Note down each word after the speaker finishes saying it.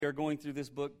We are going through this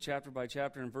book chapter by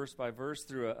chapter and verse by verse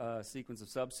through a sequence of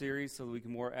sub-series so that we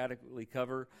can more adequately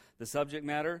cover the subject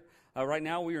matter. Right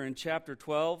now we are in chapter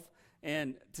 12,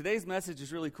 and today's message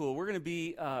is really cool. We're going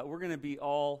to be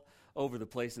all over the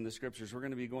place in the scriptures. We're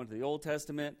going to be going to the Old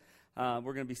Testament. We're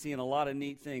going to be seeing a lot of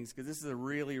neat things because this is a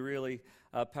really, really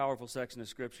powerful section of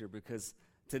scripture, because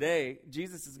today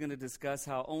Jesus is going to discuss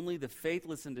how only the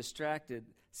faithless and distracted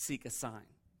seek a sign.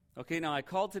 Okay, now I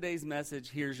called today's message,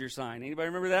 Here's Your Sign. Anybody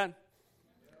remember that?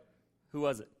 Yep. Who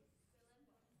was it?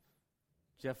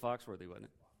 Jeff Foxworthy, wasn't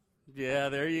it? Yeah,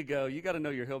 there you go. You got to know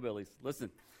your hillbillies. Listen.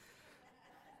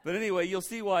 But anyway, you'll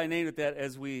see why I named it that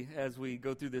as we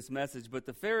go through this message. But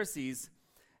the Pharisees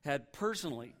had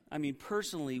personally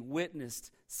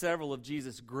witnessed several of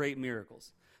Jesus' great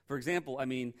miracles. For example,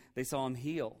 they saw him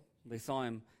heal. They saw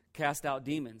him cast out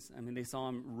demons. They saw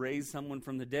him raise someone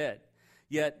from the dead.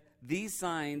 Yet, these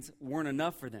signs weren't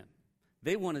enough for them.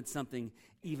 They wanted something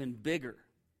even bigger,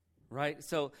 right?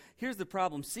 So here's the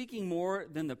problem. Seeking more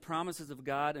than the promises of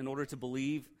God in order to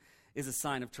believe is a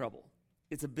sign of trouble.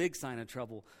 It's a big sign of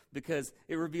trouble because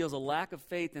it reveals a lack of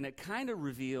faith, and it kind of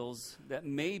reveals that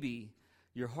maybe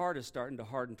your heart is starting to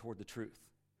harden toward the truth.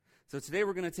 So today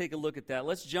we're going to take a look at that.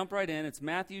 Let's jump right in. It's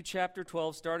Matthew chapter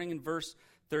 12, starting in verse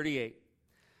 38.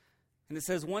 And it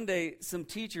says, one day, some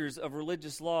teachers of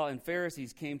religious law and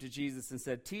Pharisees came to Jesus and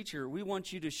said, "Teacher, we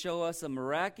want you to show us a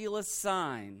miraculous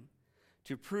sign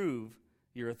to prove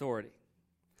your authority."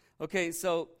 Okay,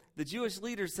 so the Jewish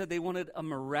leaders said they wanted a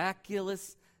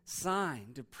miraculous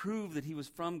sign to prove that he was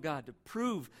from God, to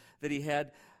prove that he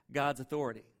had God's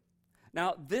authority.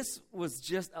 Now, this was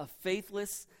just a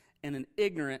faithless and an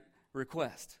ignorant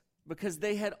request because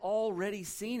they had already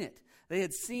seen it. They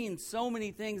had seen so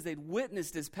many things. They'd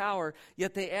witnessed his power,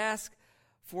 yet they asked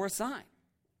for a sign.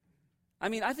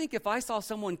 I think if I saw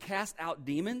someone cast out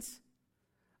demons,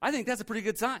 I think that's a pretty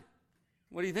good sign.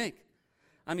 What do you think?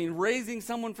 Raising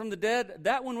someone from the dead,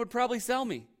 that one would probably sell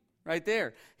me right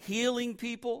there. Healing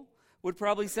people would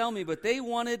probably sell me, but they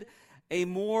wanted a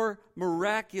more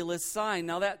miraculous sign.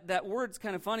 Now, that word's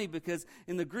kind of funny because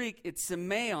in the Greek, it's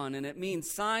semeion, and it means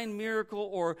sign, miracle,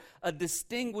 or a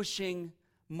distinguishing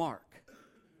mark.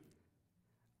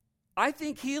 I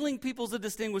think healing people's a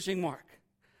distinguishing mark,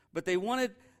 but they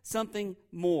wanted something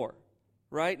more,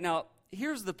 right? Now,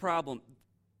 here's the problem.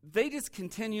 They just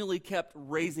continually kept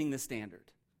raising the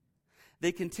standard.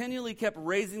 They continually kept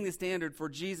raising the standard for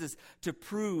Jesus to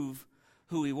prove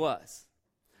who he was.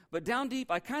 But down deep,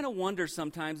 I kind of wonder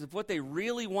sometimes if what they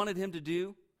really wanted him to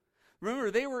do,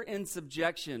 remember, they were in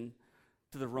subjection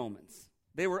to the Romans.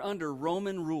 They were under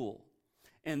Roman rule,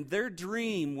 and their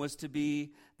dream was to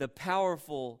be the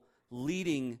powerful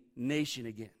leading nation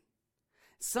again.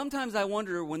 Sometimes I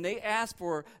wonder when they asked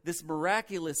for this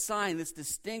miraculous sign, this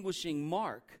distinguishing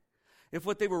mark, if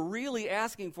what they were really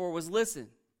asking for was, listen,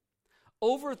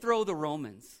 overthrow the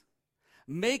Romans,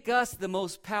 make us the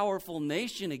most powerful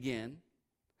nation again,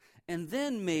 and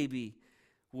then maybe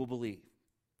we'll believe.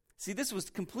 See, this was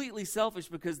completely selfish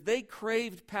because they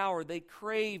craved power, they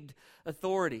craved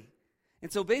authority.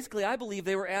 And so basically, I believe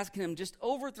they were asking him, just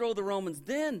overthrow the Romans,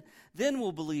 then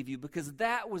we'll believe you, because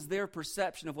that was their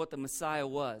perception of what the Messiah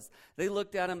was. They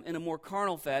looked at him in a more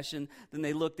carnal fashion than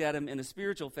they looked at him in a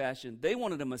spiritual fashion. They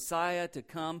wanted a Messiah to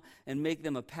come and make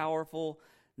them a powerful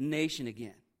nation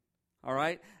again. All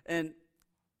right? And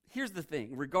here's the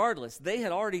thing. Regardless, they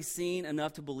had already seen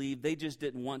enough to believe. They just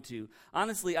didn't want to.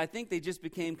 Honestly, I think they just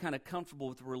became kind of comfortable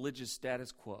with the religious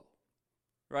status quo.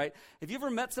 Right? Have you ever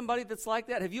met somebody that's like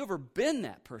that? Have you ever been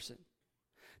that person?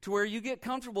 To where you get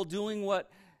comfortable doing what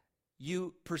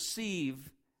you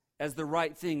perceive as the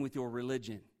right thing with your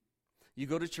religion. You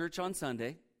go to church on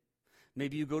Sunday.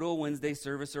 Maybe you go to a Wednesday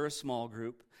service or a small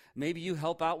group. Maybe you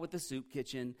help out with the soup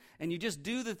kitchen. And you just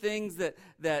do the things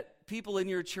that people in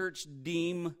your church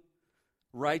deem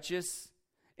righteous.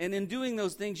 And in doing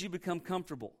those things, you become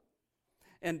comfortable.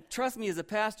 And trust me, as a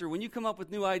pastor, when you come up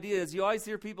with new ideas, you always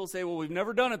hear people say, well, we've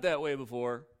never done it that way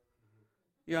before.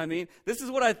 You know what I mean? This is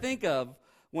what I think of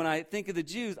when I think of the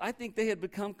Jews. I think they had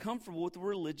become comfortable with the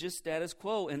religious status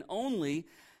quo, and only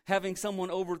having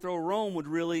someone overthrow Rome would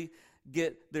really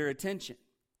get their attention.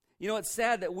 You know, it's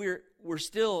sad that we're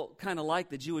still kind of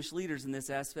like the Jewish leaders in this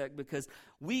aspect because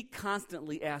we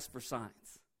constantly ask for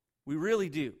signs. We really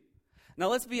do. Now,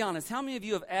 let's be honest. How many of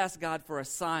you have asked God for a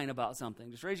sign about something?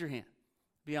 Just raise your hand.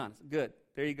 Be honest. Good.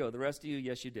 There you go. The rest of you,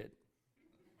 yes, you did.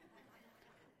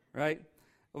 Right?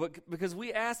 Because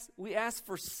we ask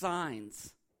for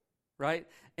signs, right?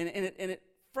 And it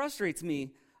frustrates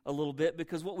me a little bit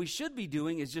because what we should be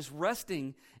doing is just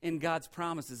resting in God's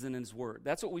promises and in his word.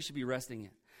 That's what we should be resting in.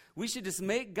 We should just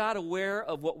make God aware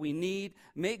of what we need,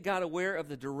 make God aware of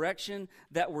the direction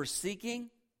that we're seeking,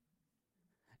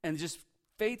 and just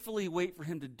faithfully wait for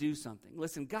him to do something.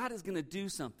 Listen, God is going to do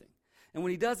something. And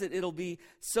when he does it, it'll be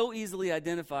so easily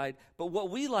identified. But what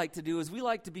we like to do is we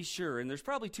like to be sure, and there's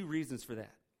probably two reasons for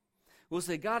that. We'll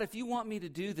say, God, if you want me to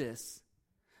do this,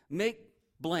 make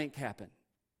blank happen.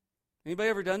 Anybody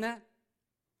ever done that?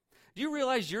 Do you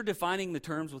realize you're defining the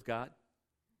terms with God?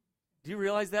 Do you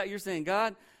realize that? You're saying,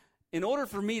 God, in order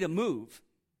for me to move,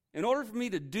 in order for me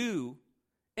to do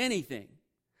anything,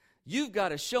 you've got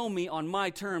to show me on my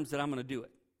terms that I'm going to do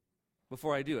it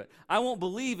before I do it. I won't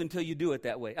believe until you do it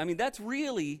that way. I mean, that's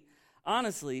really,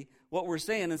 honestly, what we're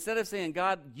saying. Instead of saying,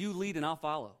 God, you lead and I'll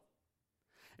follow.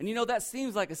 And you know, that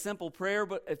seems like a simple prayer,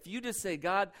 but if you just say,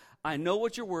 God, I know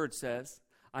what your word says.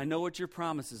 I know what your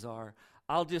promises are.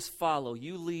 I'll just follow.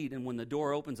 You lead, and when the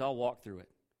door opens, I'll walk through it.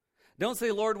 Don't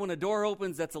say, Lord, when a door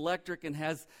opens that's electric and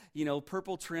has,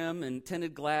 purple trim and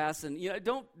tinted glass, and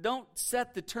don't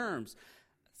set the terms.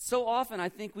 So often I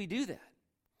think we do that.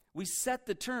 We set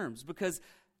the terms because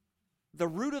the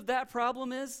root of that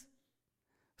problem is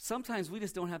sometimes we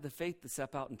just don't have the faith to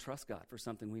step out and trust God for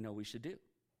something we know we should do.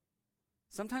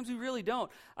 Sometimes we really don't.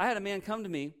 I had a man come to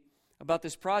me about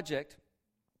this project,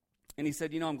 and he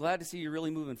said, I'm glad to see you're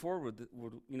really moving forward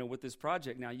with this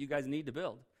project now. You guys need to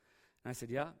build. And I said,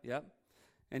 yeah.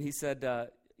 And he said,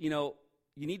 you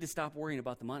need to stop worrying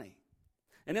about the money.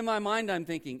 And in my mind, I'm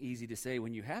thinking, easy to say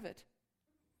when you have it,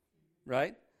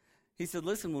 right? He said,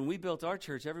 listen, when we built our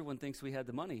church, everyone thinks we had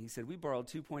the money. He said, we borrowed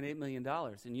 $2.8 million.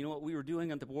 And you know what we were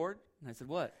doing on the board? And I said,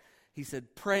 what? He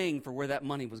said, praying for where that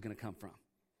money was going to come from.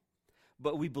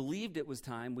 But we believed it was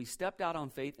time. We stepped out on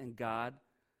faith, and God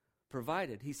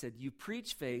provided. He said, you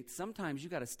preach faith. Sometimes you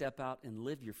got to step out and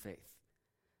live your faith.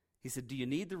 He said, do you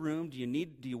need the room? Do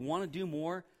you want to do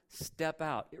more? Step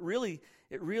out. It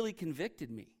really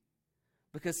convicted me.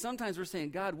 Because sometimes we're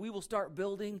saying, God, we will start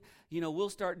building, we'll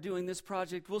start doing this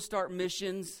project, we'll start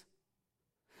missions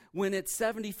when it's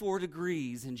 74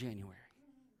 degrees in January.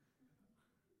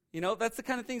 That's the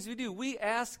kind of things we do. We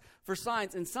ask for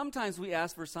signs, and sometimes we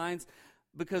ask for signs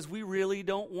because we really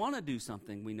don't want to do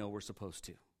something we know we're supposed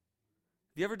to. Have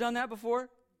you ever done that before?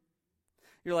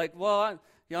 You're like, well,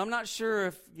 I'm not sure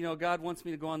if, God wants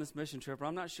me to go on this mission trip, or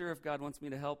I'm not sure if God wants me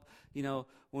to help,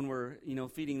 when we're,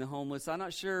 feeding the homeless. I'm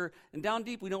not sure. And down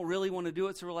deep, we don't really want to do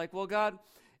it. So we're like, well, God,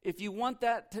 if you want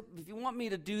me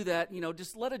to do that,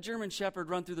 just let a German Shepherd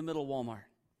run through the middle of Walmart.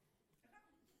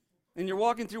 And you're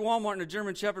walking through Walmart and a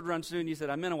German Shepherd runs through and you said,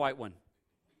 I'm in a white one.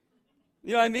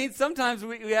 You know what I mean? Sometimes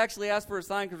we actually ask for a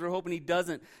sign because we're hoping he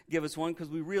doesn't give us one because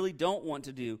we really don't want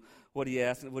to do what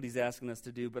he's asking us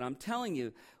to do. But I'm telling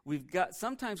you,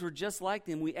 sometimes we're just like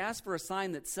them. We ask for a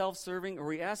sign that's self-serving, or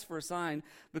we ask for a sign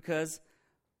because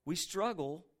we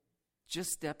struggle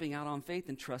just stepping out on faith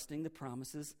and trusting the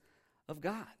promises of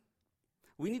God.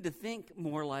 We need to think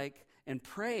more like and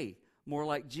pray more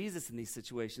like Jesus in these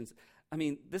situations. I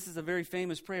mean, this is a very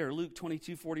famous prayer, Luke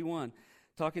 22:41.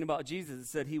 Talking about Jesus, it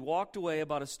said, he walked away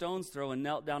about a stone's throw and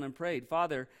knelt down and prayed,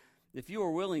 Father, if you are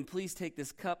willing, please take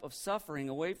this cup of suffering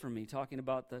away from me. Talking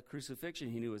about the crucifixion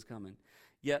he knew was coming.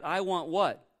 Yet I want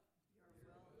what?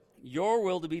 Your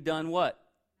will to be done what?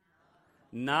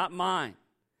 Not mine.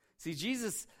 See,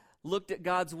 Jesus looked at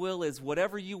God's will as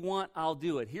whatever you want, I'll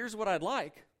do it. Here's what I'd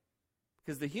like.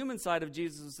 Because the human side of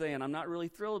Jesus was saying, I'm not really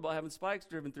thrilled about having spikes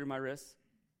driven through my wrists.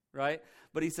 Right?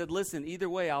 But he said, listen, either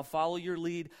way, I'll follow your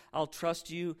lead. I'll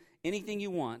trust you. Anything you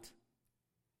want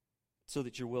so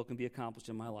that your will can be accomplished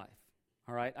in my life.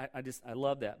 All right? I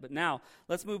love that. But now,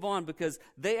 let's move on because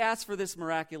they asked for this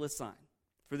miraculous sign,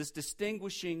 for this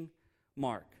distinguishing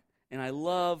mark. And I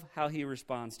love how he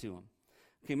responds to them.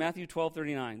 Okay, Matthew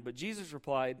 12:39. But Jesus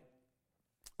replied,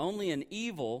 only an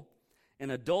evil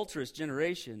and adulterous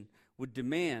generation would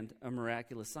demand a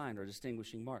miraculous sign or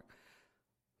distinguishing mark.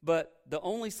 But the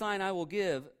only sign I will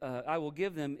give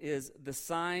them is the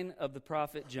sign of the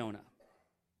prophet Jonah.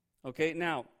 Okay,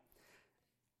 now,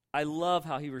 I love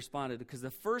how he responded because the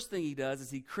first thing he does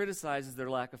is he criticizes their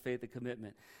lack of faith and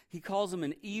commitment. He calls them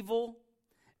an evil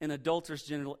and adulterous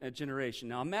generation.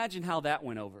 Now, imagine how that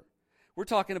went over. We're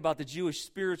talking about the Jewish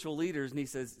spiritual leaders, and he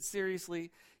says, seriously,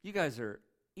 you guys are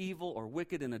evil or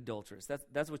wicked and adulterous.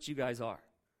 That's what you guys are.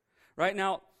 Right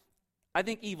now, I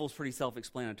think evil is pretty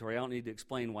self-explanatory. I don't need to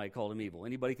explain why he called him evil.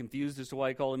 Anybody confused as to why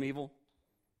he called him evil?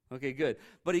 Okay, good.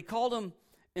 But he called him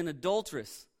an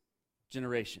adulterous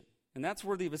generation. And that's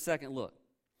worthy of a second look.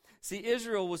 See,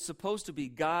 Israel was supposed to be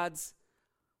God's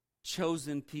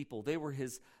chosen people. They were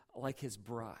his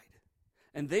bride.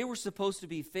 And they were supposed to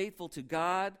be faithful to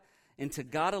God and to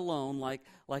God alone,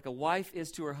 like a wife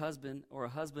is to her husband or a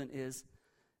husband is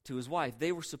to his wife.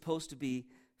 They were supposed to be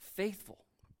faithful.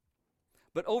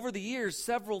 But over the years,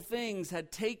 several things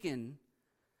had taken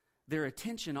their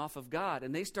attention off of God,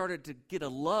 and they started to get a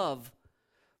love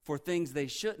for things they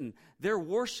shouldn't. Their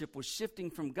worship was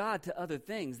shifting from God to other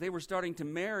things. They were starting to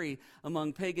marry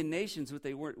among pagan nations,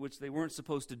 which they weren't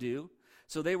supposed to do.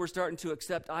 So they were starting to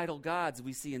accept idol gods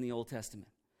we see in the Old Testament.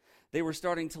 They were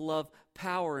starting to love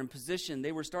power and position.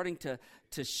 They were starting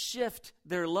to shift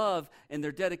their love and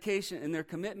their dedication and their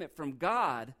commitment from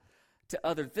God to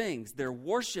other things. Their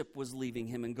worship was leaving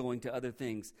him and going to other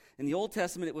things. In the Old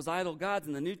Testament, it was idol gods.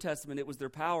 In the New Testament, it was their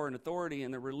power and authority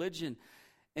and their religion.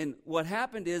 And what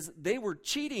happened is they were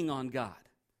cheating on God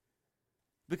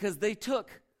because they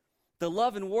took the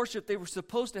love and worship they were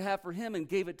supposed to have for him and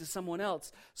gave it to someone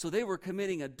else. So they were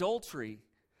committing adultery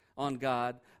on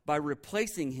God by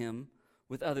replacing him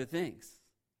with other things.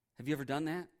 Have you ever done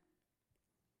that?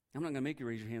 I'm not going to make you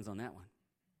raise your hands on that one.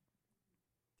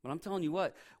 But I'm telling you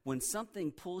what, when something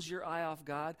pulls your eye off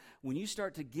God, when you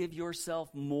start to give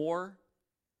yourself more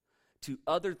to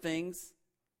other things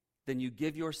than you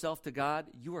give yourself to God,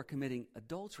 you are committing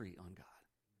adultery on God.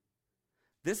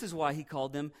 This is why he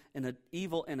called them an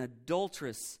evil and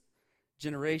adulterous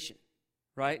generation,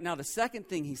 right? Now, the second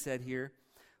thing he said here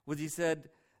was he said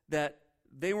that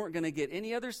they weren't going to get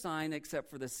any other sign except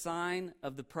for the sign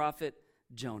of the prophet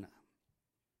Jonah.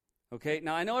 Okay,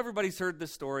 now I know everybody's heard the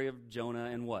story of Jonah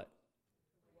and what?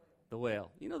 The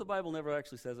whale. You know the Bible never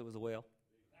actually says it was a whale.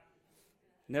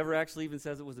 Never actually even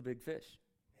says it was a big fish.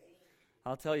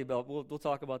 I'll tell you about, we'll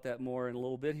talk about that more in a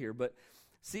little bit here. But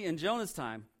see, in Jonah's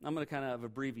time, I'm going to kind of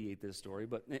abbreviate this story,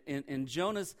 but in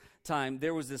Jonah's time,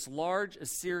 there was this large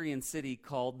Assyrian city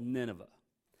called Nineveh.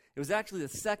 It was actually the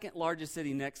second largest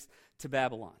city next to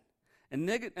Babylon. And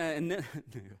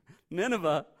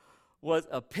Nineveh was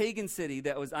a pagan city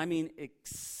that was,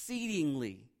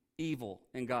 exceedingly evil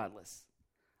and godless.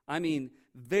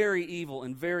 Very evil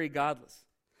and very godless.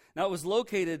 Now, it was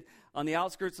located on the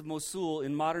outskirts of Mosul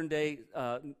in modern-day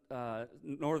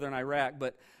northern Iraq,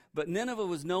 but Nineveh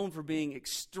was known for being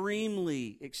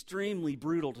extremely, extremely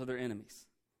brutal to their enemies.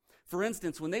 For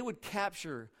instance, when they would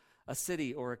capture a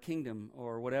city or a kingdom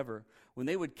or whatever, when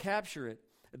they would capture it,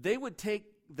 they would take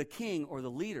the king or the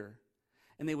leader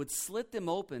and they would slit them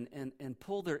open and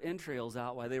pull their entrails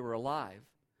out while they were alive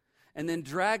and then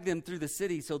drag them through the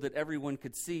city so that everyone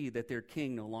could see that their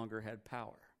king no longer had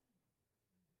power.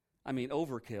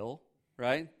 Overkill,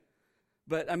 right?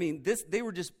 But, they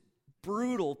were just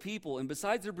brutal people. And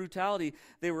besides their brutality,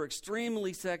 they were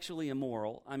extremely sexually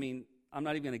immoral. I'm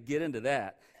not even going to get into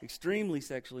that. Extremely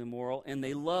sexually immoral. And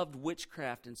they loved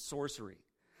witchcraft and sorcery.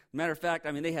 Matter of fact,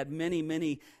 they had many,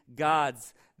 many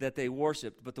gods that they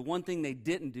worshiped. But the one thing they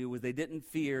didn't do was they didn't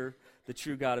fear the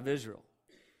true God of Israel.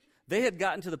 They had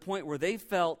gotten to the point where they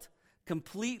felt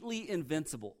completely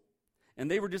invincible. And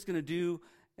they were just going to do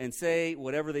and say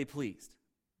whatever they pleased.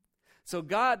 So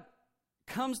God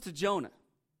comes to Jonah.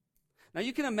 Now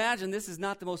you can imagine this is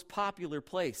not the most popular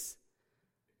place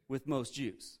with most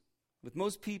Jews. With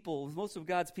most people, with most of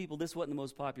God's people, this wasn't the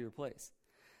most popular place.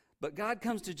 But God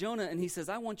comes to Jonah and he says,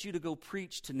 I want you to go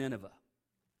preach to Nineveh.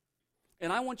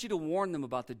 And I want you to warn them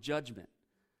about the judgment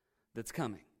that's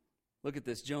coming. Look at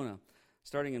this, Jonah,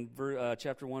 starting in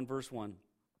chapter 1, verse 1.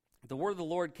 The word of the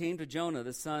Lord came to Jonah,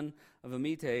 the son of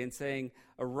Amittai, and saying,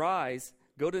 Arise,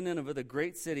 go to Nineveh, the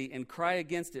great city, and cry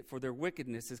against it, for their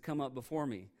wickedness has come up before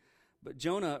me. But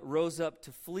Jonah rose up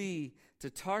to flee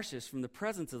to Tarshish from the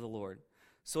presence of the Lord.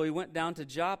 So he went down to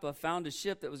Joppa, found a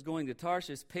ship that was going to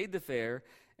Tarshish, paid the fare,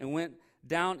 and went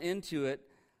down into it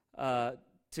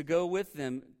to go with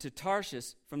them to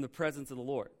Tarshish from the presence of the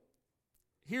Lord.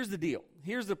 Here's the deal.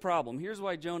 Here's the problem. Here's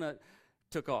why Jonah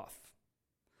took off.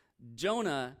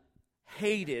 Jonah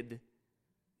hated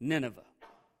Nineveh.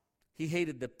 He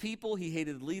hated the people. He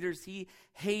hated the leaders. He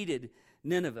hated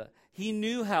Nineveh. He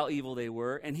knew how evil they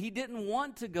were, and he didn't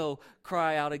want to go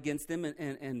cry out against them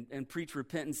and preach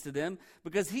repentance to them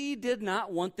because he did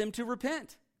not want them to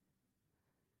repent.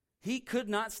 He could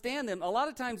not stand them. A lot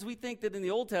of times we think that in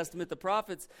the Old Testament the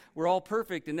prophets were all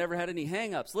perfect and never had any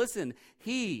hang-ups. Listen,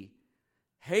 he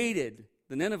hated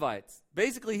the Ninevites.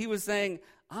 Basically, he was saying,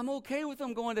 I'm okay with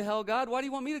them going to hell, God. Why do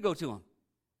you want me to go to them?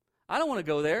 I don't want to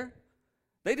go there.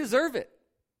 They deserve it.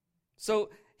 So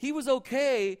he was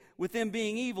okay with them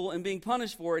being evil and being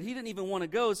punished for it. He didn't even want to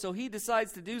go, so he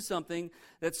decides to do something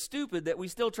that's stupid that we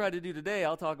still try to do today.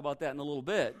 I'll talk about that in a little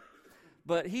bit.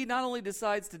 But he not only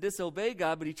decides to disobey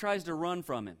God, but he tries to run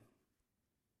from him.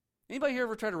 Anybody here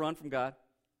ever try to run from God?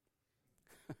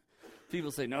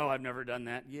 People say, no, I've never done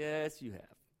that. Yes, you have.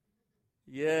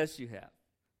 Yes, you have.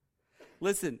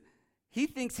 Listen, he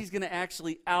thinks he's going to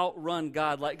actually outrun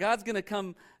God. Like God's going to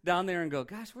come down there and go,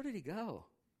 gosh, where did he go?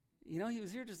 You know, he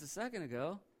was here just a second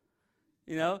ago.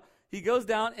 You know, he goes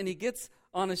down and he gets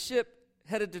on a ship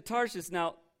headed to Tarshish.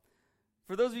 Now,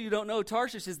 for those of you who don't know,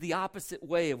 Tarshish is the opposite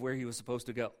way of where he was supposed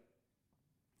to go.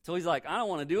 So he's like, I don't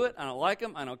want to do it. I don't like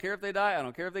them. I don't care if they die. I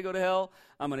don't care if they go to hell.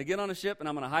 I'm going to get on a ship and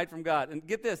I'm going to hide from God. And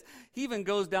get this, he even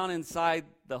goes down inside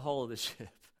the hull of the ship.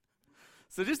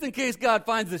 So just in case God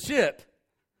finds the ship,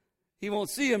 he won't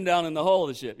see him down in the hull of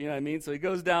the ship. You know what I mean? So he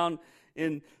goes down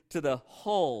into the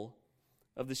hull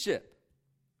of the ship,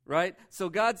 right? So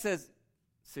God says,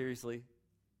 seriously?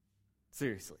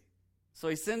 Seriously. So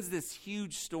he sends this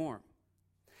huge storm,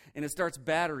 and it starts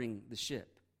battering the ship.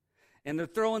 And they're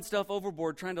throwing stuff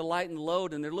overboard, trying to lighten the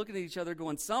load, and they're looking at each other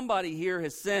going, somebody here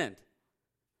has sinned.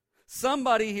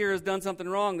 Somebody here has done something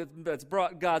wrong that's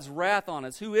brought God's wrath on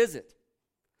us. Who is it?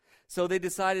 So they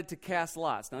decided to cast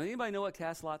lots. Now, anybody know what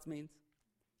cast lots means?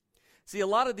 See, a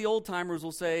lot of the old-timers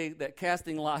will say that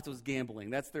casting lots was gambling.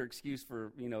 That's their excuse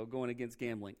for, going against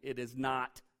gambling. It is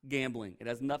not gambling. It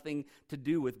has nothing to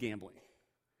do with gambling.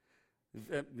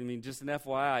 I mean, just an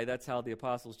FYI, that's how the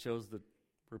apostles chose the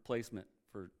replacement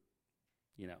for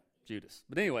Judas.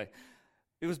 But anyway,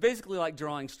 it was basically like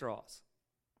drawing straws.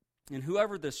 And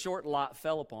whoever the short lot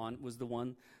fell upon was the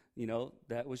one,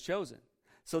 that was chosen.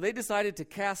 So they decided to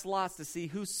cast lots to see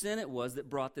whose sin it was that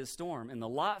brought this storm. And the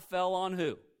lot fell on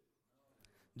who?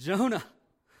 Jonah.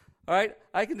 All right?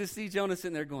 I can just see Jonah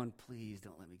sitting there going, please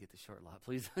don't let me get the short lot,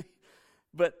 please.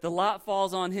 But the lot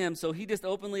falls on him, so he just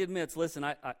openly admits, listen,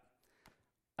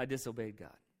 I disobeyed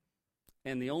God.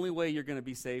 And the only way you're going to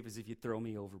be safe is if you throw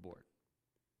me overboard.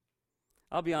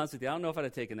 I'll be honest with you, I don't know if I'd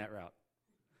have taken that route.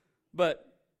 But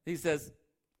he says,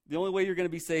 the only way you're going to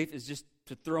be safe is just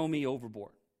to throw me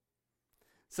overboard.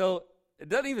 So it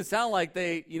doesn't even sound like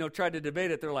they, tried to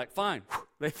debate it. They're like, fine,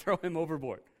 they throw him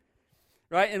overboard.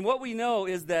 Right? And what we know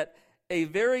is that a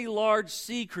very large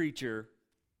sea creature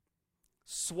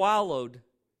swallowed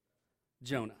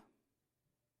Jonah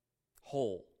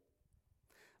whole.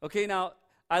 Okay, now,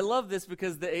 I love this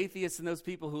because the atheists and those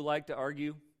people who like to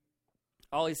argue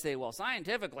always say, well,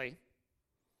 scientifically,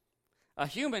 a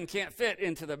human can't fit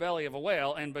into the belly of a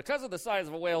whale, and because of the size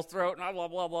of a whale's throat, and blah,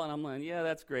 blah, blah, and I'm like, yeah,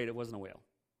 that's great, it wasn't a whale.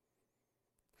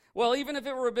 Well, even if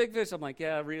it were a big fish, I'm like,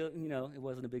 yeah, really, it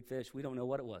wasn't a big fish. We don't know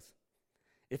what it was.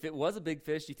 If it was a big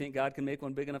fish, do you think God can make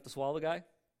one big enough to swallow the guy?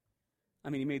 I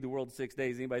mean, he made the world in 6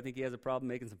 days. Anybody think he has a problem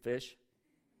making some fish?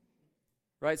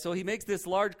 Right? So he makes this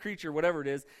large creature, whatever it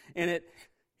is, and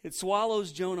it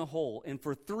swallows Jonah whole. And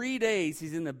for 3 days,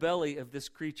 he's in the belly of this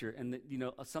creature. And,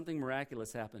 something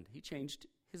miraculous happened. He changed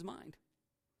his mind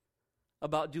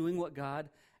about doing what God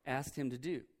asked him to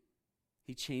do.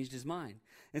 He changed his mind.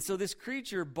 And so this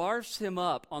creature barfs him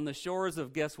up on the shores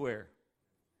of guess where?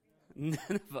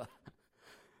 Nineveh.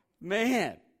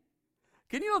 Man,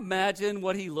 can you imagine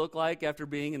what he looked like after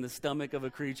being in the stomach of a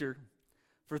creature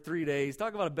for 3 days?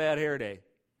 Talk about a bad hair day.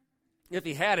 If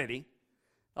he had any.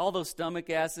 All those stomach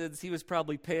acids, he was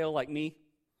probably pale like me,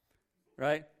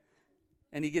 right?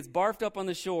 And he gets barfed up on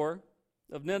the shore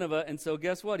of Nineveh, and so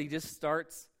guess what? He just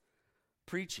starts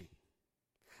preaching.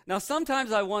 Now,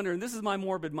 sometimes I wonder, and this is my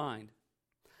morbid mind,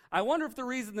 I wonder if the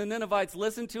reason the Ninevites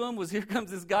listened to him was here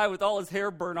comes this guy with all his hair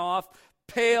burnt off,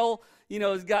 pale,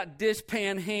 he's got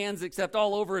dishpan hands except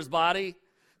all over his body,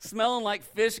 smelling like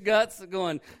fish guts,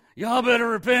 going, y'all better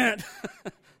repent.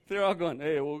 They're all going,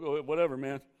 hey, we'll go, whatever,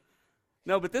 man.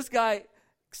 No, but this guy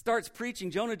starts preaching.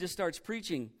 Jonah just starts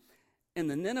preaching. And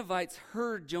the Ninevites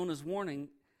heard Jonah's warning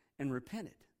and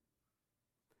repented.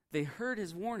 They heard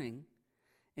his warning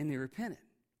and they repented.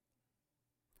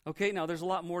 Okay, now there's a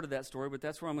lot more to that story, but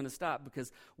that's where I'm going to stop,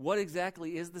 because what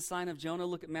exactly is the sign of Jonah?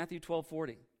 Look at Matthew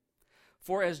 12:40.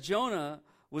 For as Jonah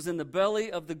was in the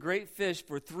belly of the great fish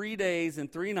for 3 days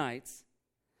and 3 nights,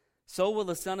 so will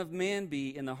the Son of Man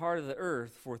be in the heart of the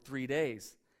earth for 3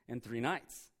 days and 3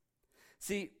 nights.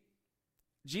 See,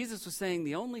 Jesus was saying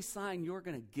the only sign you're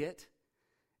going to get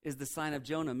is the sign of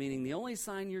Jonah, meaning the only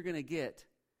sign you're going to get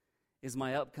is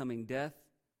my upcoming death,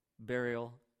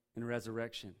 burial, and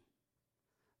resurrection.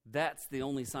 That's the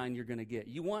only sign you're going to get.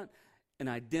 You want an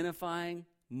identifying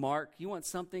mark. You want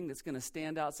something that's going to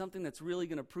stand out, something that's really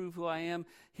going to prove who I am.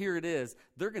 Here it is.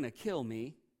 They're going to kill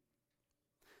me.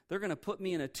 They're going to put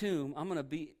me in a tomb. I'm going to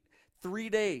be 3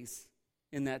 days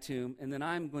in that tomb, and then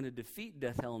I'm going to defeat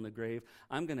death, hell, and the grave.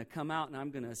 I'm going to come out, and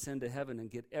I'm going to ascend to heaven and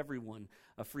get everyone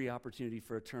a free opportunity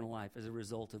for eternal life as a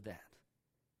result of that.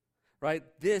 Right?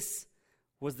 This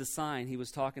was the sign he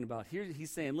was talking about. Here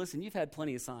he's saying, listen, you've had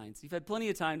plenty of signs. You've had plenty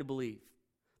of time to believe.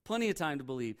 Plenty of time to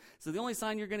believe. So the only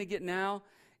sign you're going to get now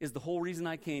is the whole reason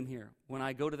I came here. When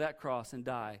I go to that cross and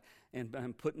die, and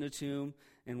I'm put in a tomb,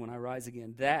 and when I rise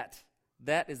again. That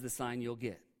is the sign you'll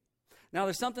get. Now,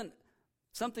 there's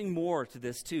something more to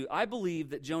this, too. I believe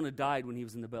that Jonah died when he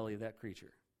was in the belly of that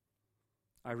creature.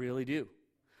 I really do.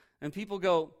 And people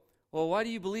go, well, why do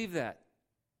you believe that?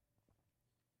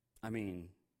 I mean,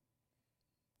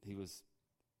 he was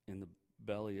in the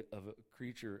belly of a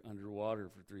creature underwater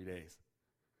for 3 days.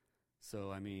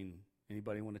 So, I mean,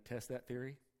 anybody want to test that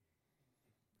theory?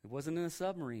 It wasn't in a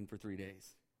submarine for 3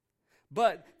 days.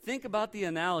 But think about the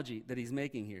analogy that he's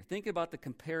making here. Think about the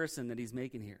comparison that he's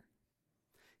making here.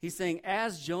 He's saying,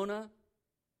 as Jonah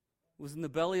was in the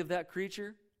belly of that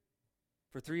creature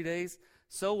for 3 days,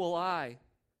 so will I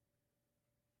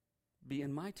be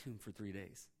in my tomb for 3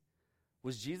 days.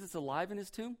 Was Jesus alive in his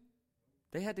tomb?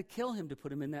 They had to kill him to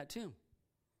put him in that tomb.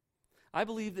 I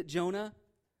believe that Jonah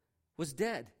was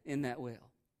dead in that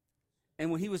whale.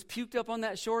 And when he was puked up on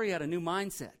that shore, he had a new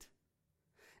mindset.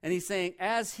 And he's saying,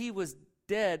 as he was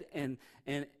dead and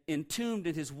entombed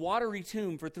in his watery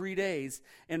tomb for 3 days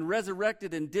and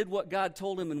resurrected and did what God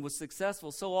told him and was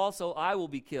successful, so also I will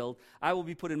be killed. I will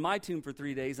be put in my tomb for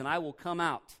 3 days, and I will come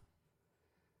out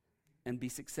and be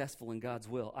successful in God's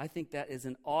will. I think that is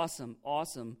an awesome,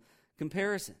 awesome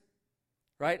comparison.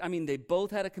 Right? I mean, they both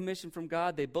had a commission from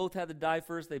God. They both had to die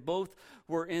first. They both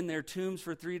were in their tombs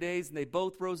for 3 days, and they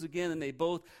both rose again, and they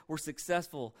both were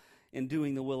successful in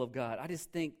doing the will of God. I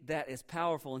just think that is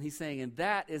powerful. And he's saying, and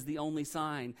that is the only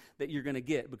sign that you're going to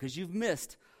get, because you've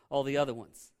missed all the other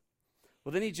ones.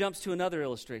 Well, then he jumps to another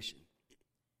illustration.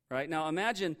 Right? Now,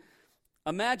 imagine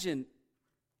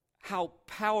how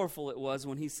powerful it was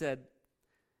when he said,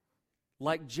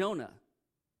 like Jonah,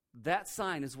 that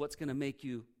sign is what's going to make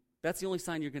you. That's the only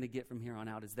sign you're going to get from here on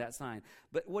out, is that sign.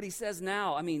 But what he says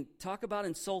now, I mean, talk about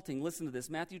insulting. Listen to this,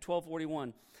 Matthew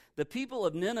 12:41. The people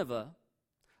of Nineveh,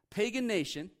 pagan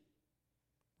nation,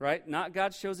 right, not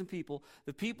God's chosen people,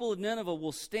 the people of Nineveh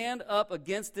will stand up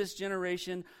against this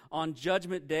generation on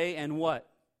Judgment Day and what?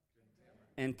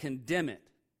 And condemn it.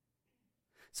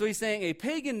 So he's saying a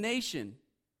pagan nation,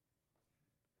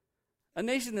 a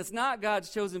nation that's not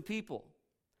God's chosen people,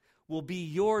 will be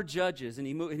your judges. And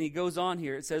he goes on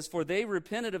here. It says, for they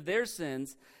repented of their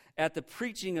sins at the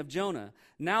preaching of Jonah.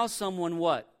 Now someone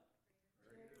what?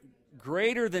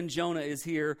 Greater than Jonah is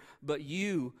here, but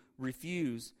you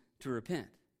refuse to repent.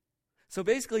 So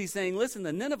basically he's saying, listen,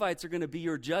 the Ninevites are going to be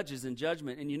your judges in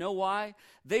judgment. And you know why?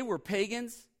 They were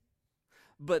pagans,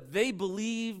 but they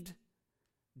believed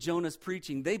Jonah's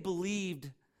preaching. They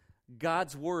believed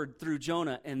God's word through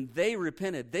Jonah, and they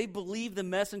repented. They believed the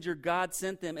messenger God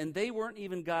sent them, and they weren't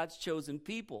even God's chosen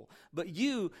people. But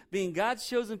you, being God's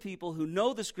chosen people who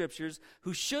know the Scriptures,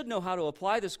 who should know how to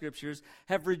apply the Scriptures,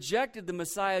 have rejected the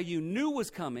Messiah you knew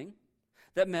was coming,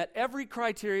 that met every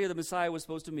criteria the Messiah was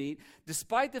supposed to meet,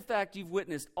 despite the fact you've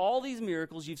witnessed all these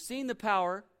miracles, you've seen the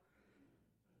power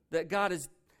that God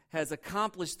has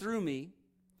accomplished through me.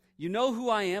 You know who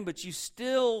I am, but you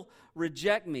still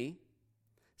reject me.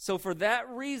 So for that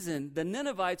reason, the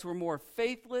Ninevites were more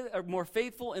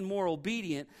faithful and more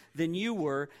obedient than you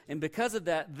were, and because of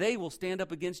that, they will stand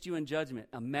up against you in judgment.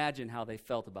 Imagine how they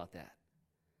felt about that.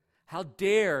 How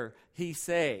dare he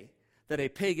say that a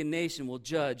pagan nation will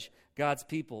judge God's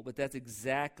people? But that's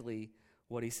exactly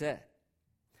what he said.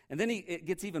 And then it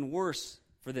gets even worse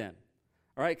for them,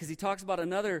 all right? Because he talks about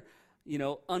another,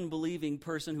 unbelieving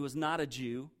person who is not a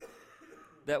Jew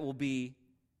that will be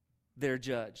their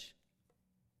judge.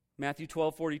 Matthew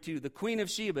 12:42, the Queen of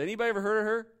Sheba. Anybody ever heard of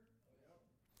her?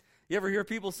 You ever hear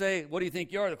people say, what do you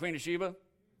think you are, the Queen of Sheba?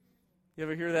 You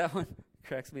ever hear that one?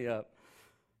 Cracks me up.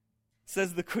 It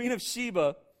says the Queen of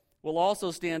Sheba will also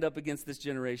stand up against this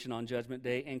generation on Judgment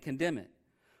Day and condemn it.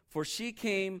 For she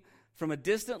came from a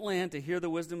distant land to hear the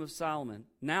wisdom of Solomon.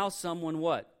 Now someone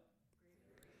what?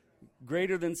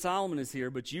 Greater than Solomon is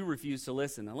here, but you refuse to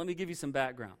listen. Now let me give you some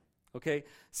background. Okay?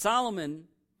 Solomon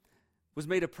was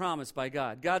made a promise by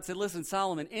God. God said, listen,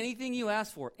 Solomon, anything you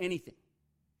ask for, anything,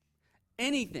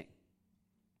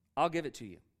 I'll give it to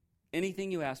you. Anything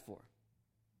you ask for.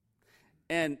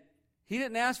 And he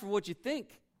didn't ask for what you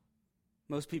think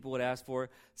most people would ask for.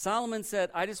 Solomon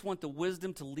said, I just want the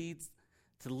wisdom to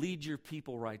lead your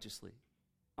people righteously.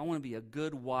 I want to be a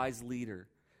good, wise leader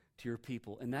to your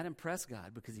people. And that impressed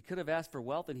God, because he could have asked for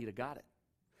wealth and he'd have got it.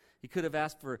 He could have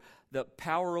asked for the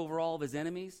power over all of his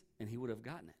enemies and he would have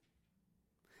gotten it.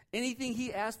 Anything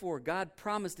he asked for, God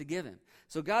promised to give him.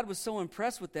 So God was so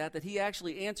impressed with that he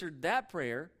actually answered that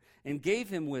prayer and gave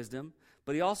him wisdom,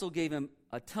 but he also gave him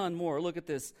a ton more. Look at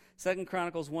this, 2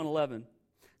 Chronicles 1:11.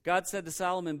 God said to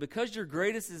Solomon, because your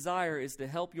greatest desire is to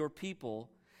help your people,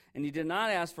 and you did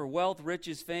not ask for wealth,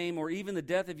 riches, fame, or even the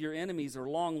death of your enemies or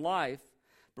long life,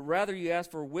 but rather you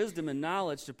asked for wisdom and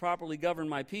knowledge to properly govern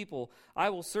my people,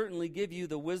 I will certainly give you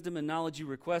the wisdom and knowledge you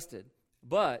requested.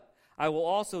 But I will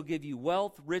also give you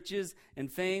wealth, riches,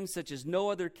 and fame such as no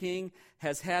other king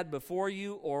has had before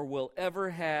you or will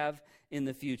ever have in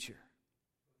the future.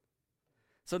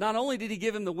 So not only did he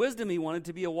give him the wisdom he wanted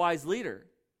to be a wise leader,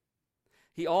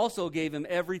 he also gave him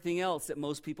everything else that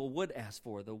most people would ask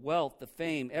for, the wealth, the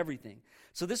fame, everything.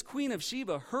 So this Queen of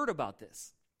Sheba heard about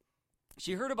this.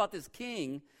 She heard about this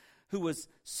king who was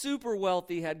super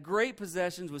wealthy, had great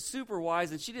possessions, was super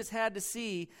wise, and she just had to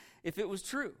see if it was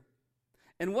true.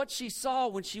 And what she saw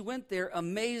when she went there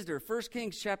amazed her. 1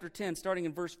 Kings chapter 10, starting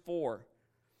in verse 4.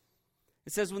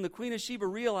 It says, when the Queen of Sheba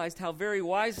realized how very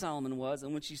wise Solomon was,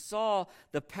 and when she saw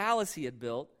the palace he had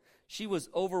built, she was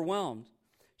overwhelmed.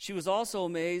 She was also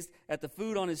amazed at the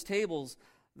food on his tables,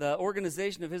 the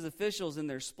organization of his officials in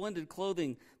their splendid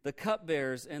clothing, the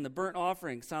cupbearers, and the burnt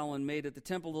offering Solomon made at the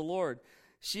temple of the Lord.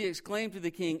 She exclaimed to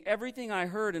the king, everything I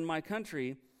heard in my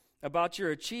country about your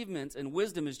achievements and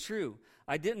wisdom is true.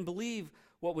 I didn't believe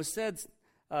what was said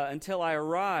until I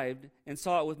arrived and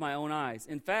saw it with my own eyes.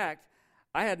 In fact,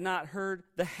 I had not heard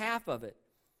the half of it.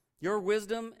 Your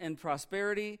wisdom and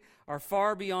prosperity are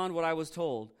far beyond what I was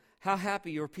told. How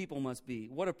happy your people must be.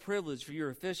 What a privilege for your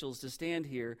officials to stand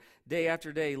here day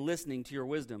after day listening to your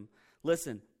wisdom.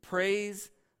 Listen,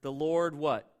 praise the Lord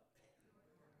what?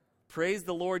 Praise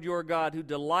the Lord your God who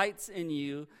delights in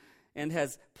you and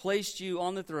has placed you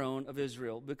on the throne of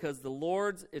Israel. Because the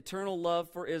Lord's eternal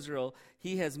love for Israel,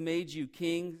 he has made you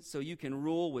king so you can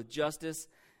rule with justice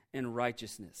and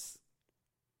righteousness.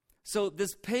 So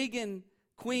this pagan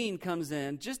queen comes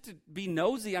in just to be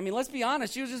nosy. I mean, let's be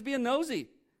honest, she was just being nosy.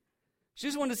 She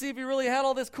just wanted to see if he really had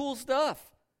all this cool stuff.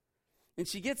 And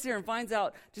she gets there and finds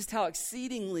out just how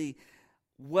exceedingly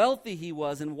wealthy he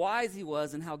was and wise he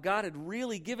was and how God had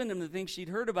really given him the things she'd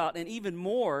heard about. And even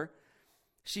more,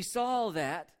 she saw all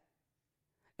that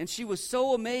and she was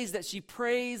so amazed that she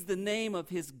praised the name of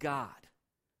his God.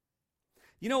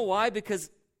 You know why? Because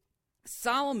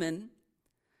Solomon,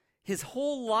 his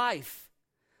whole life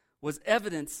was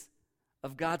evidence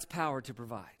of God's power to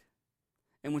provide.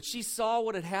 And when she saw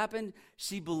what had happened,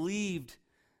 she believed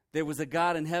there was a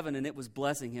God in heaven and it was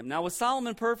blessing him. Now, was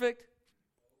Solomon perfect?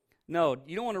 No,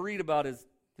 you don't want to read about his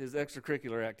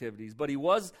extracurricular activities, but he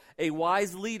was a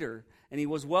wise leader and he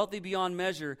was wealthy beyond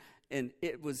measure, and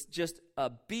it was just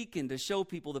a beacon to show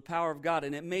people the power of God,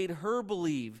 and it made her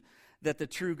believe that the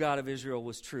true God of Israel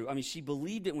was true. I mean, she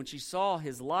believed it when she saw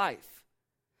his life.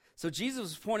 So Jesus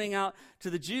was pointing out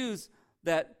to the Jews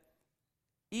that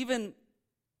even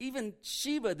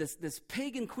Sheba, this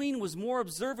pagan queen, was more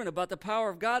observant about the power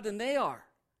of God than they are,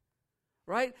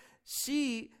 right?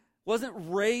 She wasn't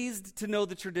raised to know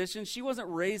the tradition. She wasn't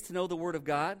raised to know the Word of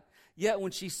God. Yet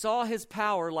when she saw his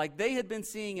power, like they had been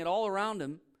seeing it all around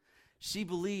him, she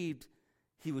believed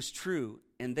he was true,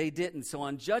 and they didn't. So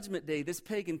on Judgment Day, this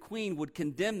pagan queen would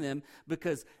condemn them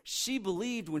because she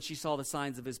believed when she saw the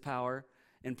signs of his power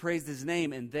and praised his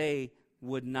name, and they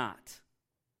would not.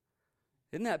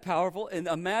 Isn't that powerful? And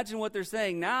imagine what they're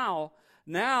saying now.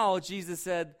 Now, Jesus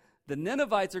said, the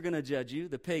Ninevites are going to judge you,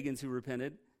 the pagans who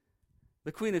repented.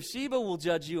 The Queen of Sheba will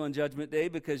judge you on Judgment Day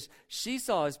because she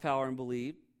saw his power and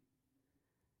believed.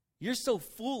 You're so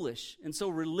foolish and so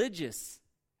religious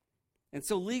and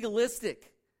so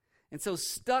legalistic and so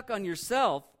stuck on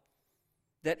yourself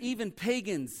that even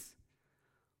pagans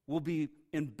will be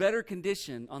in better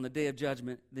condition on the day of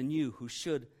judgment than you, who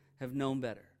should have known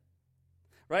better.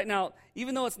 Right now,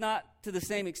 even though it's not to the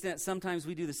same extent, sometimes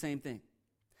we do the same thing.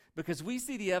 Because we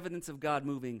see the evidence of God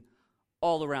moving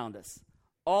all around us.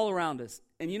 All around us.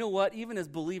 And you know what? Even as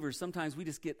believers, sometimes we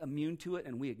just get immune to it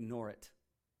and we ignore it.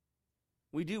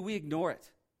 We ignore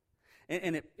it.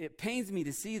 And it pains me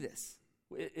to see this.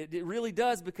 It really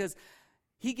does, because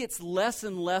he gets less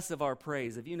and less of our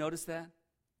praise. Have you noticed that?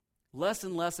 Less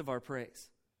and less of our praise.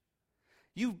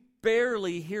 You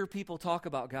barely hear people talk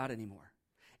about God anymore.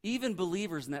 Even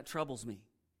believers, and that troubles me.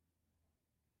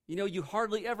 You know, you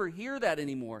hardly ever hear that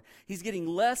anymore. He's getting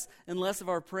less and less of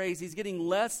our praise. He's getting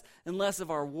less and less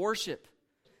of our worship.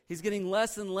 He's getting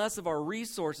less and less of our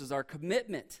resources, our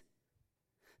commitment.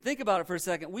 Think about it for a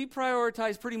second. We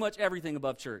prioritize pretty much everything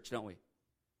above church, don't we?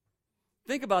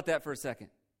 Think about that for a second.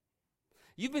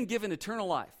 You've been given eternal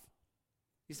life.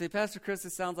 You say, Pastor Chris,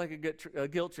 this sounds like a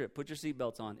guilt trip. Put your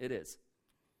seatbelts on. It is.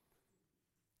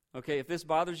 Okay, if this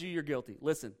bothers you, you're guilty.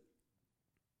 Listen.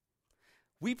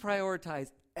 We prioritize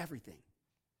everything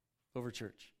over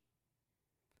church.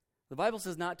 The Bible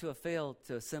says not to fail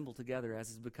to assemble together, as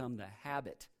has become the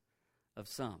habit of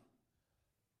some.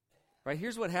 Right?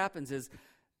 Here's what happens is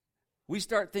we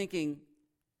start thinking,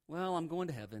 well, I'm going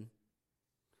to heaven.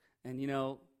 And,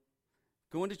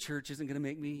 going to church isn't going to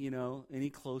make me, any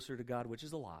closer to God, which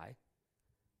is a lie.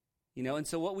 And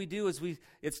so what we do is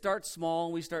it starts small,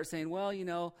 and we start saying, well,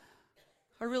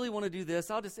 I really want to do this.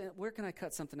 Where can I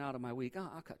cut something out of my week?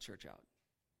 I'll cut church out.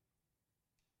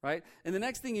 Right? And the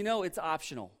next thing you know, it's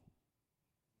optional.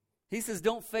 He says,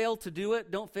 don't fail to do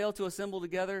it. Don't fail to assemble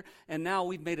together. And now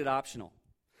we've made it optional.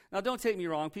 Now, don't take me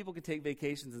wrong. People can take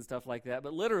vacations and stuff like that.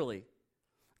 But literally,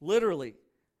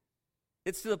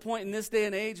 it's to the point in this day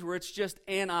and age where it's just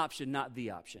an option, not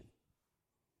the option.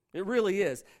 It really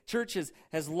is. Church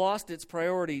has lost its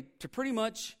priority to pretty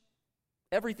much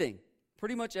everything.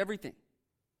 Pretty much everything.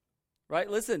 Right?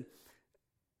 Listen,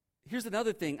 here's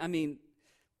another thing.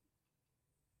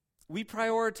 We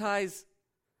prioritize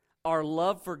our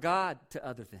love for God to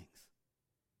other things.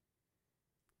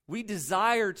 We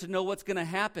desire to know what's going to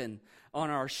happen on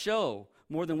our show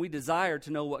more than we desire to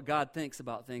know what God thinks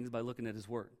about things by looking at His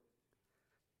Word.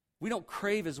 We don't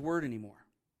crave His Word anymore.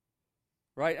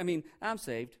 Right? I'm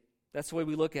saved. That's the way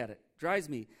we look at it. Drives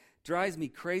me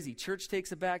crazy. Church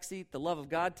takes a back seat. The love of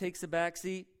God takes a back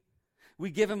seat. We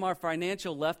give Him our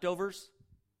financial leftovers.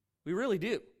 We really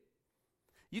do.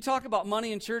 You talk about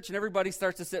money in church and everybody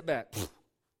starts to sit back.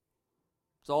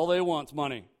 It's all they want's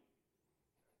money.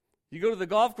 You go to the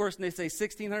golf course and they say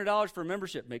 $1,600 for a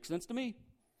membership. Makes sense to me.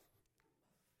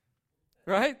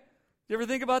 Right? You ever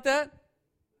think about that?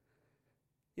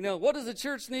 What does the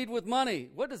church need with money?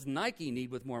 What does Nike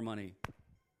need with more money?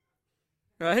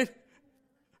 Right?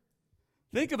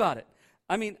 Think about it.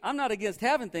 I'm not against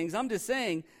having things. I'm just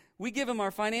saying we give Him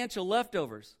our financial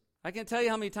leftovers. I can't tell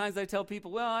you how many times I tell people,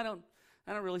 well, I don't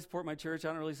really support my church. I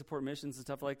don't really support missions and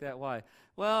stuff like that. Why?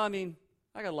 Well,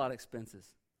 I got a lot of expenses.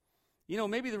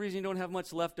 Maybe the reason you don't have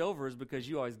much left over is because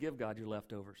you always give God your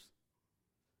leftovers.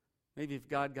 Maybe if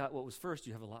God got what was first,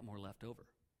 you have a lot more left over.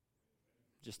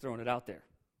 Just throwing it out there.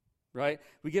 Right?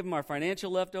 We give Him our financial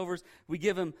leftovers. We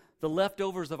give Him the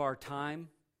leftovers of our time.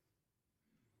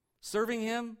 Serving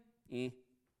Him, maybe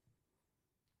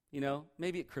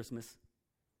at Christmas.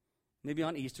 Maybe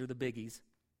on Easter, the biggies.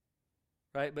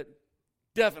 Right? But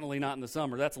definitely not in the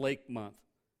summer. That's lake month.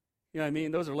 You know what I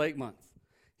mean? Those are lake months.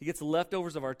 He gets the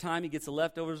leftovers of our time. He gets the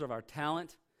leftovers of our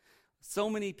talent. So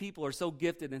many people are so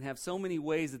gifted and have so many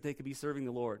ways that they could be serving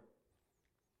the Lord.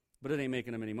 But it ain't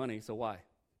making them any money, so why?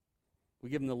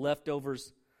 We give them the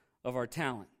leftovers of our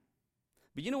talent.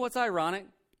 But you know what's ironic?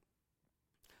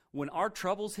 When our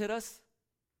troubles hit us,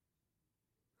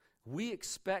 we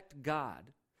expect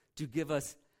God to give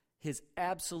us His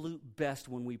absolute best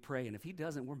when we pray. And if He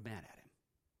doesn't, we're mad at Him.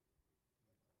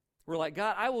 We're like,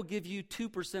 God, I will give you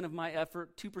 2% of my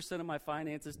effort, 2% of my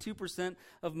finances, 2%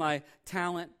 of my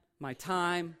talent, my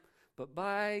time. But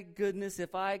by goodness,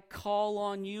 if I call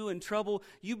on you in trouble,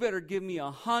 you better give me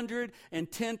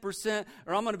 110%,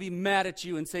 or I'm going to be mad at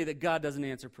you and say that God doesn't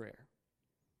answer prayer.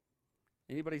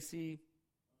 Anybody see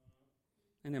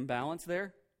an imbalance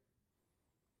there?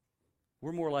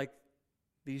 We're more like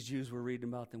these Jews we're reading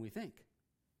about than we think.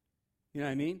 You know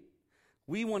what I mean?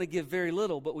 We want to give very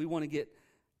little, but we want to get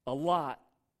a lot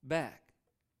back.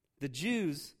 The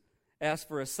Jews asked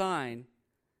for a sign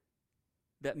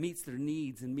that meets their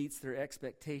needs and meets their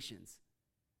expectations,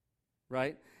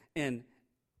 right? And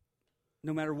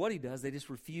no matter what He does, they just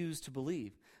refuse to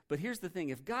believe. But here's the thing.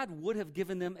 If God would have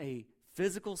given them a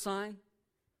physical sign,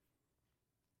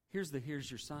 here's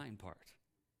your sign part.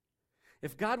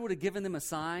 If God would have given them a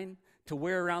sign to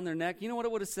wear around their neck, you know what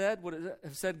it would have said? Would it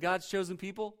have said God's chosen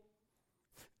people?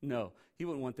 No, He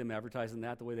wouldn't want them advertising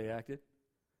that the way they acted.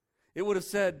 It would have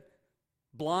said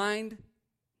blind,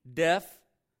 deaf,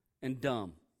 and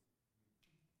dumb.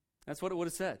 That's what it would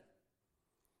have said.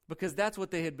 Because that's what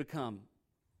they had become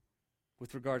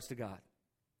with regards to God.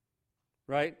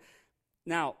 Right?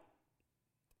 Now,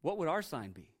 what would our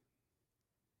sign be?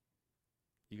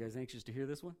 You guys anxious to hear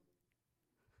this one?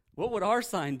 What would our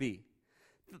sign be?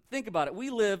 Think about it. We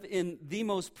live in the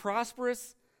most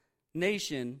prosperous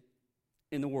nation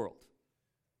in the world.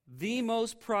 The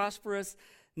most prosperous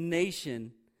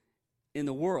nation in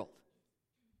the world.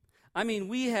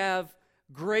 We have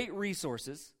great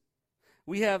resources.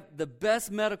 We have the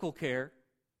best medical care.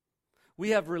 We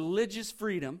have religious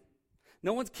freedom.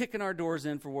 No one's kicking our doors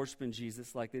in for worshiping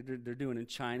Jesus like they're doing in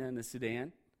China and the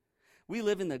Sudan. We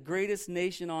live in the greatest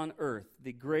nation on earth,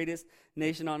 the greatest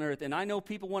nation on earth. And I know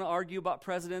people want to argue about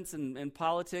presidents and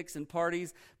politics and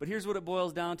parties, but here's what it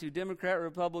boils down to. Democrat,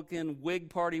 Republican, Whig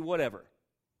party, whatever.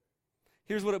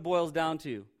 Here's what it boils down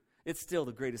to. it's still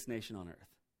the greatest nation on earth.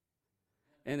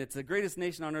 And it's the greatest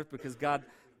nation on earth because God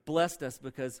blessed us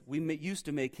because we used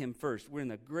to make him first. We're in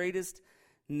the greatest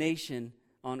nation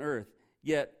on earth.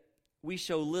 Yet we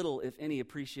show little, if any,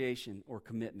 appreciation or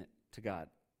commitment to God.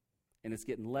 And it's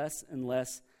getting less and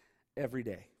less every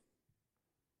day.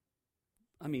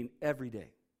 I mean, every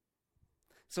day.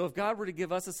 So if God were to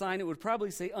give us a sign, it would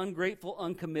probably say ungrateful,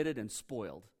 uncommitted, and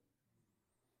spoiled.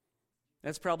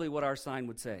 That's probably what our sign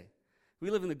would say.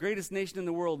 We live in the greatest nation in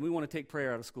the world, and we want to take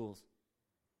prayer out of schools.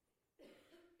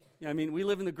 I mean, we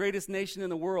live in the greatest nation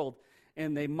in the world,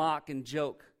 and they mock and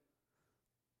joke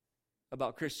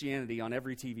about Christianity on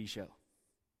every TV show,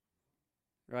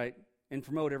 right? And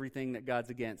promote everything that God's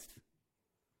against.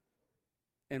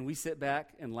 And we sit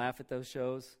back and laugh at those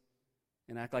shows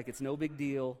and act like it's no big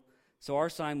deal. So our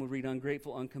sign would read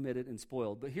ungrateful, uncommitted, and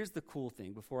spoiled. But here's the cool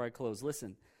thing before I close.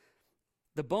 Listen,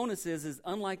 the bonus is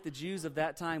unlike the Jews of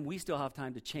that time, we still have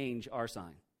time to change our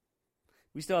sign.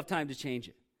 We still have time to change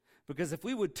it. Because if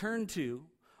we would turn to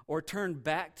or turn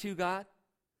back to God,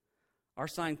 our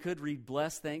sign could read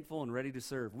blessed, thankful, and ready to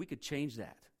serve. We could change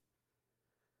that.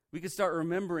 We could start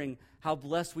remembering how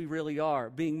blessed we really are,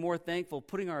 being more thankful,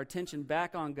 putting our attention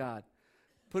back on God,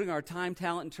 putting our time,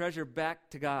 talent, and treasure back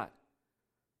to God,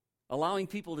 allowing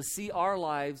people to see our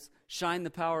lives shine the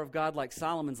power of God like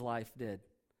Solomon's life did.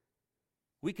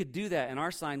 We could do that, and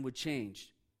our sign would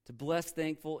change to blessed,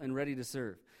 thankful, and ready to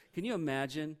serve. Can you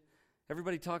imagine?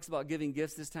 Everybody talks about giving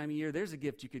gifts this time of year. There's a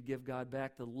gift you could give God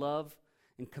back, the love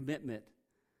and commitment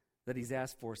that he's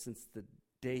asked for since the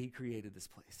day he created this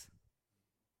place.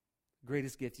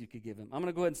 Greatest gift you could give him. I'm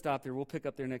going to go ahead and stop there. We'll pick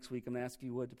up there next week. I'm going to ask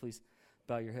you to please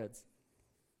bow your heads.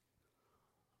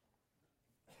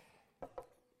 If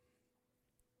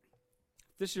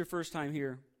this is your first time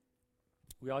here,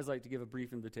 we always like to give a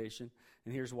brief invitation,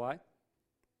 and here's why.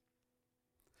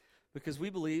 Because we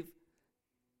believe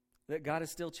that God is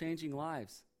still changing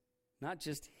lives, not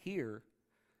just here,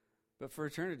 but for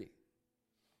eternity.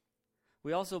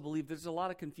 We also believe there's a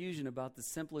lot of confusion about the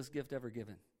simplest gift ever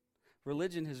given.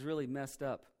 Religion has really messed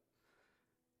up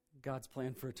God's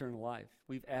plan for eternal life.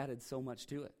 We've added so much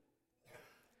to it.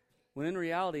 When in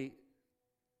reality,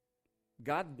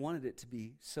 God wanted it to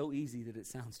be so easy that it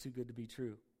sounds too good to be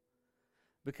true.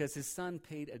 Because his son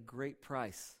paid a great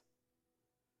price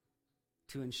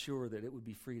to ensure that it would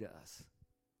be free to us.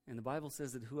 And the Bible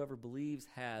says that whoever believes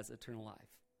has eternal life.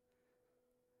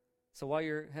 So while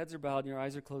your heads are bowed and your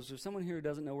eyes are closed, there's someone here who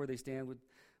doesn't know where they stand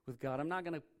with God. I'm not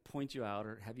going to point you out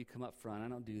or have you come up front. I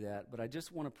don't do that. But I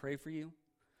just want to pray for you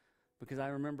because I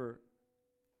remember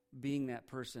being that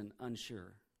person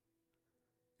unsure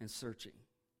and searching.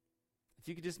 If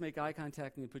you could just make eye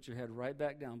contact with me and put your head right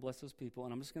back down, bless those people.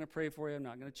 And I'm just going to pray for you. I'm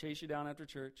not going to chase you down after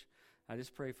church. I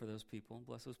just pray for those people.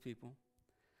 Bless those people.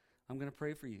 I'm going to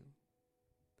pray for you.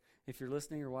 If you're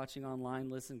listening or watching online,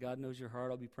 listen, God knows your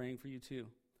heart. I'll be praying for you too.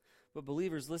 But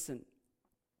believers, listen,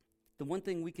 the one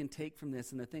thing we can take from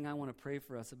this and the thing I want to pray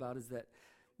for us about is that,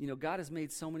 God has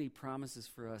made so many promises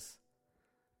for us.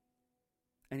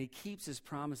 And he keeps his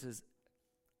promises.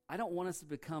 I don't want us to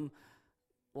become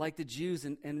like the Jews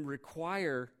and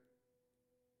require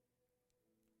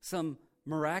some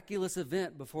miraculous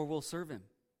event before we'll serve him.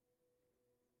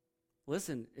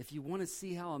 Listen, if you want to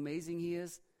see how amazing he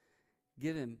is,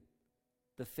 give him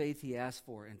the faith he asked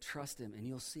for and trust him, and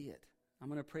you'll see it. I'm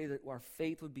going to pray that our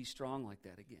faith would be strong like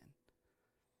that again.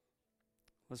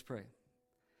 Let's pray.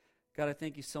 God, I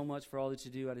thank you so much for all that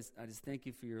you do. I just thank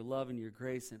you for your love and your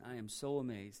grace, and I am so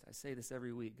amazed. I say this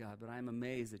every week, God, but I am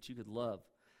amazed that you could love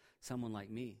someone like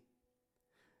me.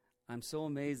 I'm so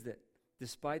amazed that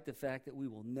despite the fact that we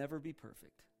will never be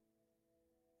perfect,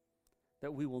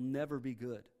 that we will never be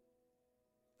good,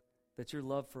 that your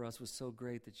love for us was so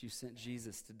great that you sent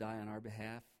Jesus to die on our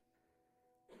behalf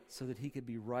so that he could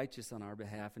be righteous on our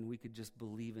behalf and we could just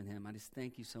believe in him. I just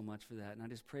thank you so much for that. And I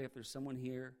just pray if there's someone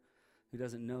here who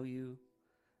doesn't know you,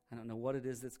 I don't know what it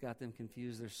is that's got them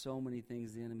confused. There's so many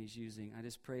things the enemy's using. I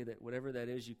just pray that whatever that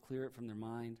is, you clear it from their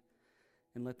mind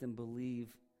and let them believe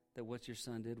that what your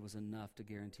son did was enough to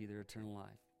guarantee their eternal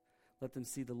life. Let them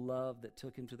see the love that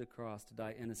took him to the cross to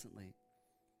die innocently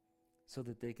so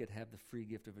that they could have the free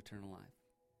gift of eternal life.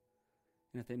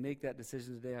 And if they make that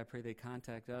decision today, I pray they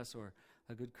contact us or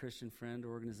a good Christian friend or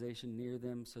organization near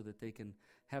them so that they can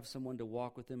have someone to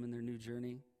walk with them in their new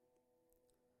journey.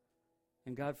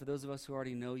 And God, for those of us who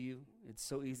already know you, it's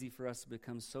so easy for us to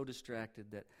become so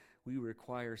distracted that we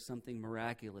require something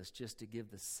miraculous just to give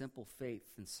the simple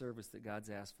faith and service that God's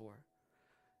asked for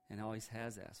and always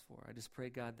has asked for. I just pray,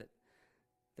 God,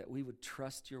 that we would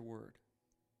trust your word.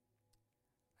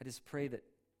 I just pray that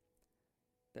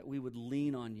that we would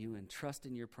lean on you and trust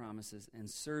in your promises and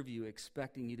serve you,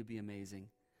 expecting you to be amazing,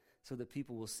 so that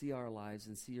people will see our lives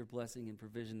and see your blessing and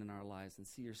provision in our lives and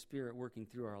see your Spirit working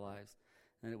through our lives,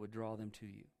 and it would draw them to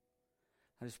you.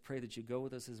 I just pray that you go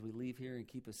with us as we leave here and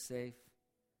keep us safe.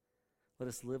 Let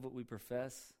us live what we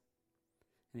profess.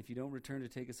 And if you don't return to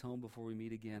take us home before we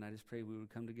meet again, I just pray we would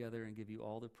come together and give you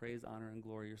all the praise, honor, and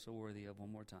glory you're so worthy of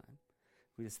one more time.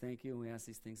 We just thank you, and we ask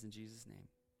these things in Jesus' name.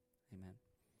 Amen.